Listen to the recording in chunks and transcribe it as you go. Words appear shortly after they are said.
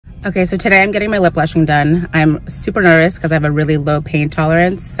Okay, so today I'm getting my lip blushing done. I'm super nervous because I have a really low pain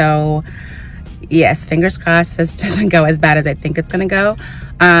tolerance. So yes, fingers crossed this doesn't go as bad as I think it's gonna go.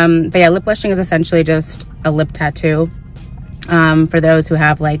 But yeah, lip blushing is essentially just a lip tattoo. For those who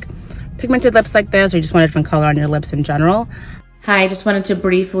have like pigmented lips like this, or you just want a different color on your lips in general. Hi, I just wanted to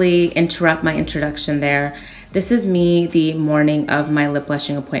briefly interrupt my introduction there. This is me the morning of my lip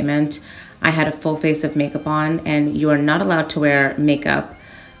blushing appointment. I had a full face of makeup on, and you are not allowed to wear makeup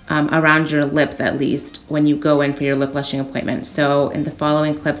around your lips, at least, when you go in for your lip blushing appointment. So in the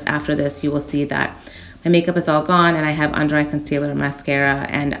following clips after this, you will see that my makeup is all gone and I have under eye concealer, mascara,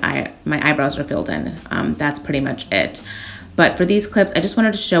 and my eyebrows are filled in. That's pretty much it. But for these clips, I just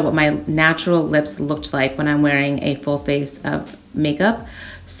wanted to show what my natural lips looked like when I'm wearing a full face of makeup.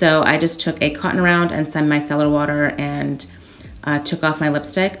 So I just took a cotton round and some micellar water and took off my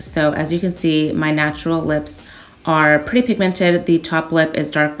lipstick. So as you can see, my natural lips are pretty pigmented. The top lip is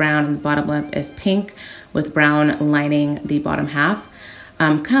dark brown and the bottom lip is pink with brown lining the bottom half.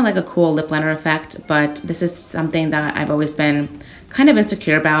 Kind of like a cool lip liner effect, but this is something that I've always been kind of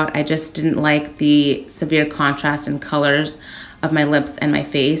insecure about. I just didn't like the severe contrast in colors of my lips and my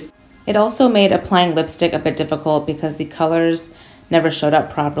face. It also made applying lipstick a bit difficult because the colors never showed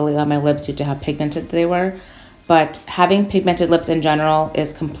up properly on my lips due to how pigmented they were. But having pigmented lips in general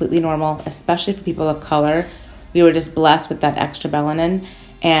is completely normal, especially for people of color. We were just blessed with that extra melanin,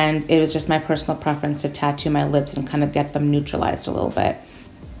 and it was just my personal preference to tattoo my lips and kind of get them neutralized a little bit.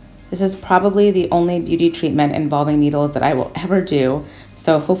 This is probably the only beauty treatment involving needles that I will ever do.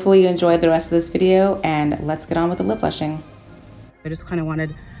 So hopefully you enjoyed the rest of this video, and let's get on with the lip blushing. I just kind of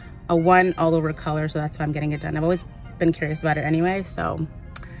wanted a one all over color, so that's why I'm getting it done. I've always been curious about it anyway, so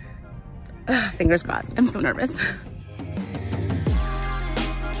fingers crossed. I'm so nervous.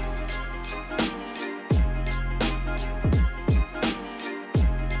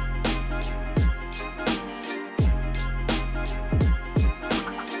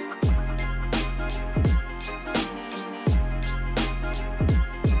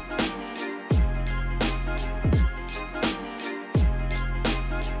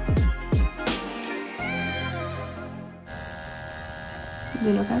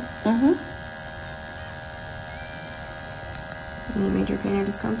 Doing okay? Mm-hmm. Any major pain or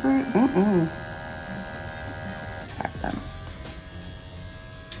discomfort? Mm-mm. Sorry, then.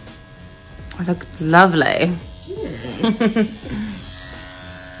 I look lovely.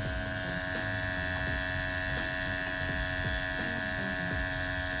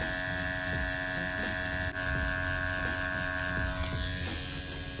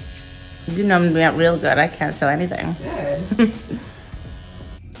 You numbed me out real good. I can't feel anything. Good.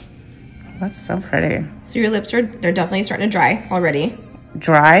 That's so pretty. So your lips they're definitely starting to dry already.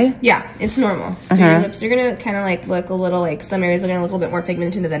 Dry? Yeah, it's normal. So your lips are gonna kind of like look a little like some areas are gonna look a little bit more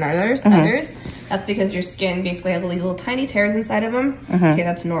pigmented than others. That's because your skin basically has all these little tiny tears inside of them. Okay,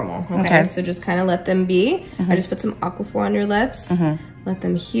 that's normal. Okay, so just kind of let them be. I just put some Aquaphor on your lips. Let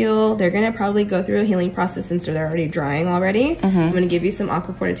them heal. They're gonna probably go through a healing process since they're already drying already. I'm gonna give you some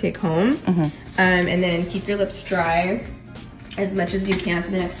Aquaphor to take home, and then keep your lips dry as much as you can for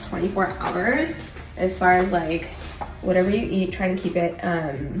the next 24 hours. As far as like whatever you eat, try to keep it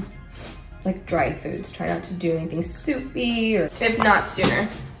like dry foods. Try not to do anything soupy, or if not sooner.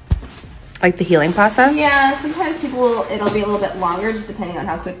 Like the healing process? Yeah, sometimes it'll be a little bit longer just depending on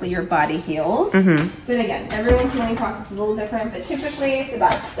how quickly your body heals. But again, everyone's healing process is a little different, but typically it's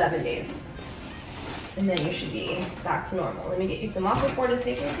about 7 days. And then you should be back to normal. Let me get you some Aquaphor to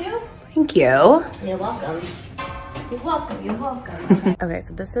take with you. Thank you. You're welcome. You're welcome, you're welcome. Okay,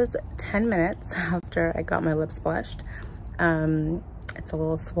 so this is 10 minutes after I got my lips blushed. It's a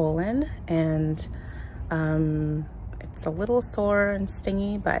little swollen and it's a little sore and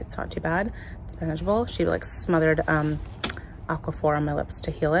stingy, but it's not too bad. It's manageable. She like smothered Aquaphor on my lips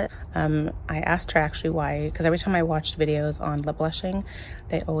to heal it. I asked her actually why, because every time I watched videos on lip blushing,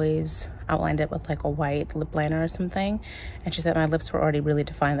 they always outlined it with like a white lip liner or something. And she said my lips were already really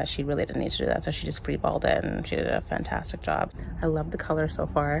defined, that she really didn't need to do that. So she just freeballed it and she did a fantastic job. I love the color so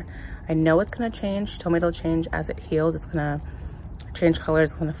far. I know it's gonna change. She told me it'll change as it heals. It's gonna change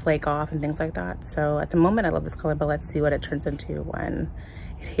colors, it's gonna flake off and things like that. So at the moment I love this color, but let's see what it turns into when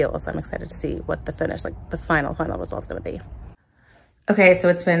it heals. I'm excited to see what the finish, like the final result's gonna be. Okay, so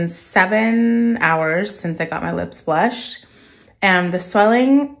it's been 7 hours since I got my lips blushed, and the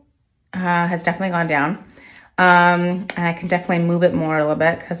swelling has definitely gone down. And I can definitely move it more a little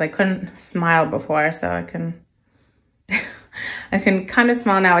bit because I couldn't smile before, so I can I can kind of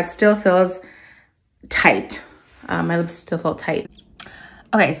smile now. It still feels tight. My lips still feel tight.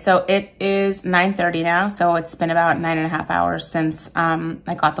 Okay, so it is 9:30 now, so it's been about 9.5 hours since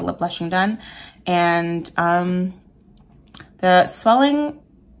I got the lip blushing done. And the swelling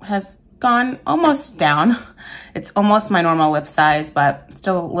has gone almost down. It's almost my normal lip size, but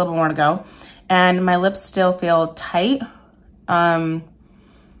still a little more to go. And my lips still feel tight.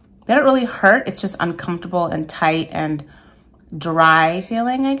 They don't really hurt, it's just uncomfortable and tight and dry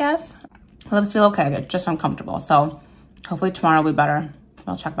feeling, I guess. My lips feel okay, they're just uncomfortable. So hopefully tomorrow will be better.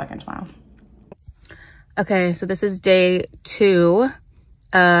 I'll check back in tomorrow. Okay, so this is day 2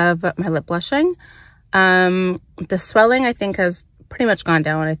 of my lip blushing. The swelling I think has pretty much gone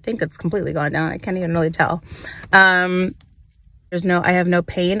down. I think it's completely gone down. I can't even really tell. I have no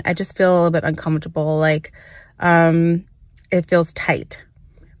pain. I just feel a little bit uncomfortable. Like, it feels tight.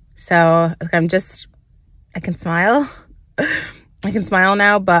 So like I can smile. I can smile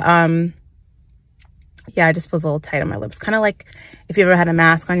now, but yeah, it just feels a little tight on my lips. Kind of like if you ever had a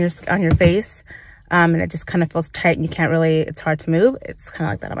mask on your face, and it just kind of feels tight and you can't really, it's hard to move. It's kind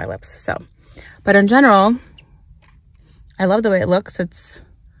of like that on my lips. So, but in general, I love the way it looks. It's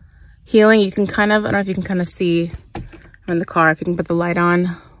healing. You can kind of, I don't know if you can kind of see in the car, if you can put the light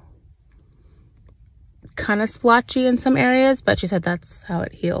on. It's kind of splotchy in some areas, but she said that's how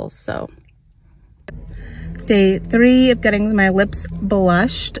it heals, so. Day 3 of getting my lips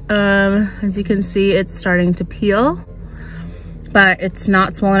blushed. As you can see, it's starting to peel, but it's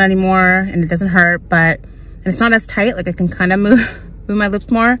not swollen anymore and it doesn't hurt, and it's not as tight. Like I can kind of move my lips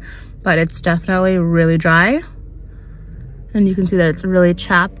more, but it's definitely really dry. And you can see that it's really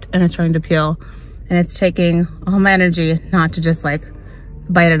chapped and it's starting to peel, and it's taking all my energy not to just like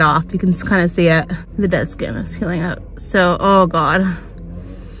bite it off. You can kind of see it. The dead skin is healing up. So, oh God.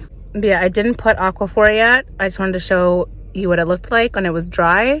 But yeah, I didn't put Aquaphor yet. I just wanted to show you what it looked like when it was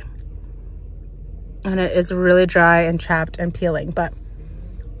dry. And it is really dry and chapped and peeling, but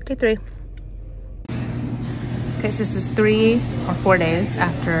day 3. Okay, so this is 3 or 4 days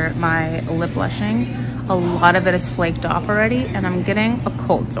after my lip blushing. A lot of it is flaked off already, and I'm getting a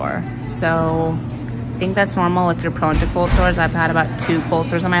cold sore. So I think that's normal if you're prone to cold sores. I've had about 2 cold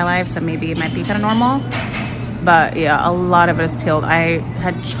sores in my life, so maybe it might be kind of normal. But yeah, a lot of it is peeled. I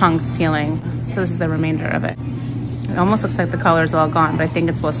had chunks peeling, so this is the remainder of it. It almost looks like the color is all gone, but I think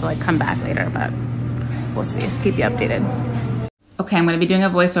it's supposed to like come back later, but we'll see. Keep you updated. Okay, I'm gonna be doing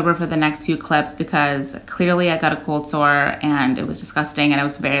a voiceover for the next few clips because clearly I got a cold sore and it was disgusting and I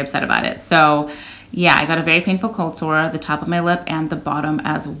was very upset about it. So yeah, I got a very painful cold sore, the top of my lip and the bottom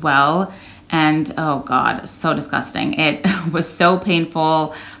as well. And oh God, so disgusting. It was so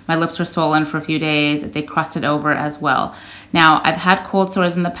painful. My lips were swollen for a few days. They crusted over as well. Now, I've had cold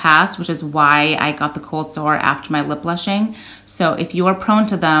sores in the past, which is why I got the cold sore after my lip blushing. So if you are prone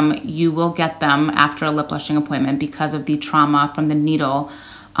to them, you will get them after a lip blushing appointment because of the trauma from the needle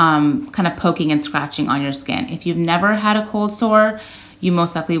kind of poking and scratching on your skin. If you've never had a cold sore, you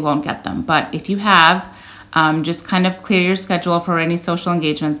most likely won't get them. But if you have, just kind of clear your schedule for any social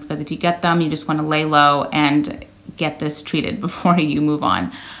engagements, because if you get them, you just want to lay low and get this treated before you move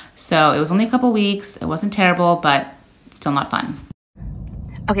on. So it was only a couple weeks. It wasn't terrible, but still not fun.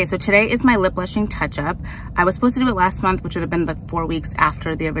 Okay, so today is my lip blushing touch-up. I was supposed to do it last month, which would have been like 4 weeks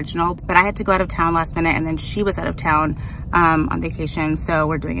after the original, but I had to go out of town last minute, and then she was out of town on vacation, so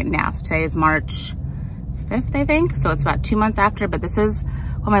we're doing it now. So today is March 5th, I think. So it's about 2 months after, but this is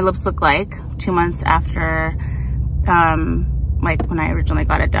what my lips look like 2 months after like when I originally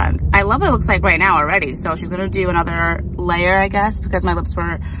got it done. I love what it looks like right now already. So she's gonna do another layer, I guess, because my lips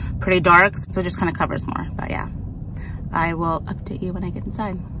were pretty dark, so it just kind of covers more. But yeah, I will update you when I get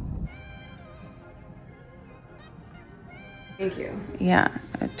inside. Thank you. Yeah,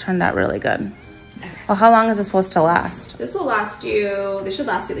 it turned out really good. Well, how long is this supposed to last? This will last you, this should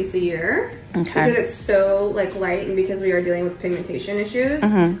last you at least a year. Okay. Because it's so like light and because we are dealing with pigmentation issues.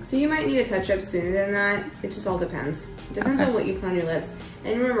 So you might need a touch up sooner than that. It just all depends. It depends on what you put on your lips.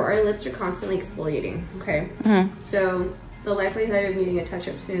 And remember, our lips are constantly exfoliating, okay? So the likelihood of needing a touch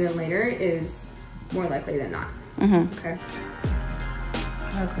up sooner than later is more likely than not. Okay.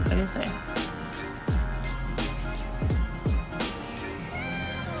 What do you say?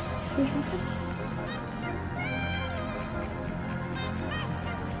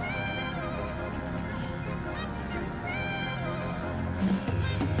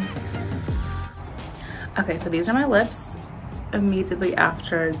 Okay, so these are my lips immediately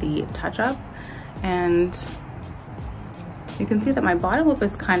after the touch-up, and you can see that my bottom lip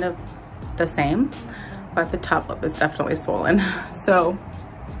is kind of the same, but the top lip is definitely swollen. So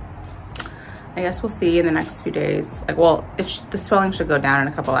I guess we'll see in the next few days. Like, well, the swelling should go down in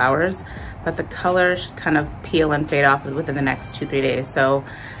a couple hours, but the color should kind of peel and fade off within the next 2-3 days. So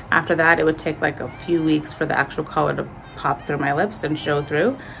after that, it would take like a few weeks for the actual color to pop through my lips and show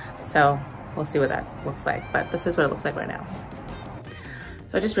through. So we'll see what that looks like, but this is what it looks like right now.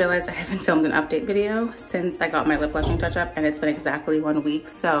 So I just realized I haven't filmed an update video since I got my lip blushing touch up, and it's been exactly 1 week.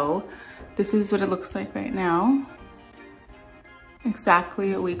 So this is what it looks like right now,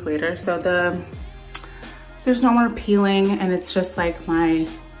 exactly a week later. So there's no more peeling, and it's just like my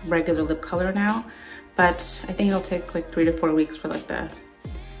regular lip color now. But I think it'll take like 3 to 4 weeks for like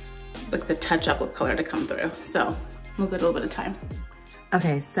the touch up lip color to come through. So we'll get a little bit of time.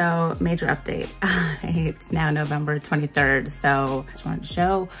 Okay, so major update. It's now November 23rd, so I just wanted to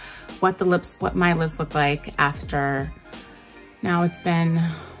show what my lips look like after. Now it's been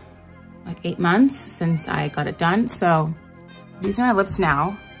like 8 months since I got it done. So these are my lips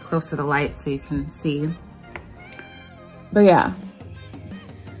now, close to the light so you can see. But yeah,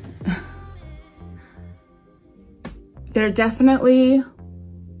 they're definitely,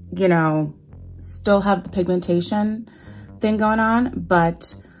 you know, still have the pigmentation thing going on,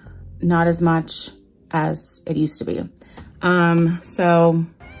 but not as much as it used to be. So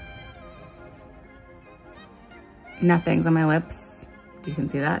nothing's on my lips. You can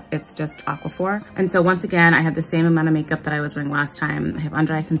see that. It's just Aquaphor. And so once again, I have the same amount of makeup that I was wearing last time. I have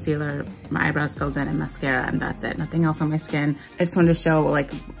under eye concealer, my eyebrows filled in, and mascara, and that's it. Nothing else on my skin. I just wanted to show,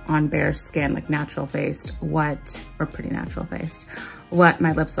 like, on bare skin, like natural faced, or pretty natural faced, what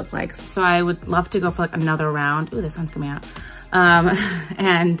my lips look like. So I would love to go for like another round. Ooh, the sun's coming out.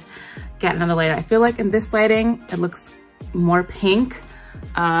 And get another layer. I feel like in this lighting, it looks more pink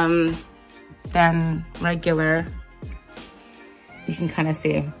than regular. You can kind of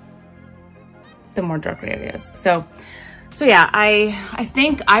see the more darker areas. So yeah, I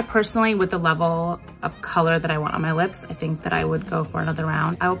think I personally, with the level of color that I want on my lips, I think that I would go for another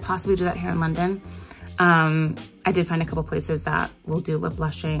round. I will possibly do that here in London. I did find a couple places that will do lip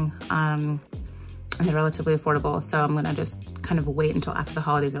blushing, and they're relatively affordable. So I'm gonna just kind of wait until after the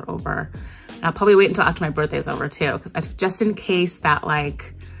holidays are over. And I'll probably wait until after my birthday is over too, because just in case that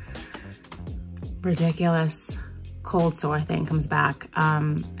like ridiculous cold sore thing comes back,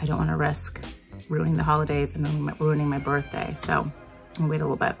 I don't wanna risk ruining the holidays and then ruining my birthday. So I'll wait a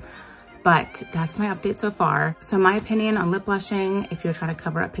little bit. But that's my update so far. So my opinion on lip blushing, if you're trying to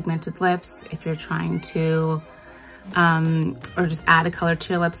cover up pigmented lips, if you're trying to, or just add a color to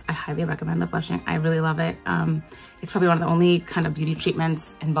your lips, I highly recommend lip blushing. I really love it. It's probably one of the only kind of beauty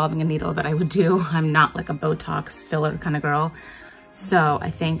treatments involving a needle that I would do. I'm not like a Botox filler kind of girl. So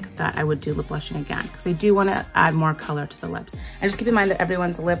I think that I would do lip blushing again, because I do want to add more color to the lips. And just keep in mind that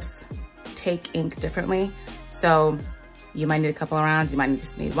everyone's lips take ink differently. So you might need a couple of rounds, you might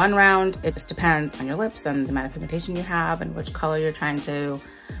just need 1 round. It just depends on your lips and the amount of pigmentation you have and which color you're trying to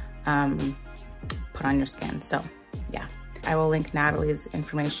put on your skin. So yeah, I will link Natalie's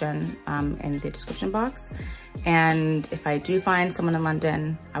information in the description box. And if I do find someone in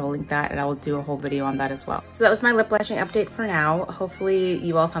London, I will link that and I will do a whole video on that as well. So that was my lip blushing update for now. Hopefully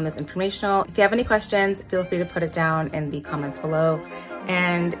you all found this informational. If you have any questions, feel free to put it down in the comments below.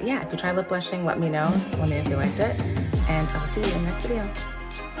 And yeah, if you try lip blushing, let me know. Let me know if you liked it. And I'll see you in the next video.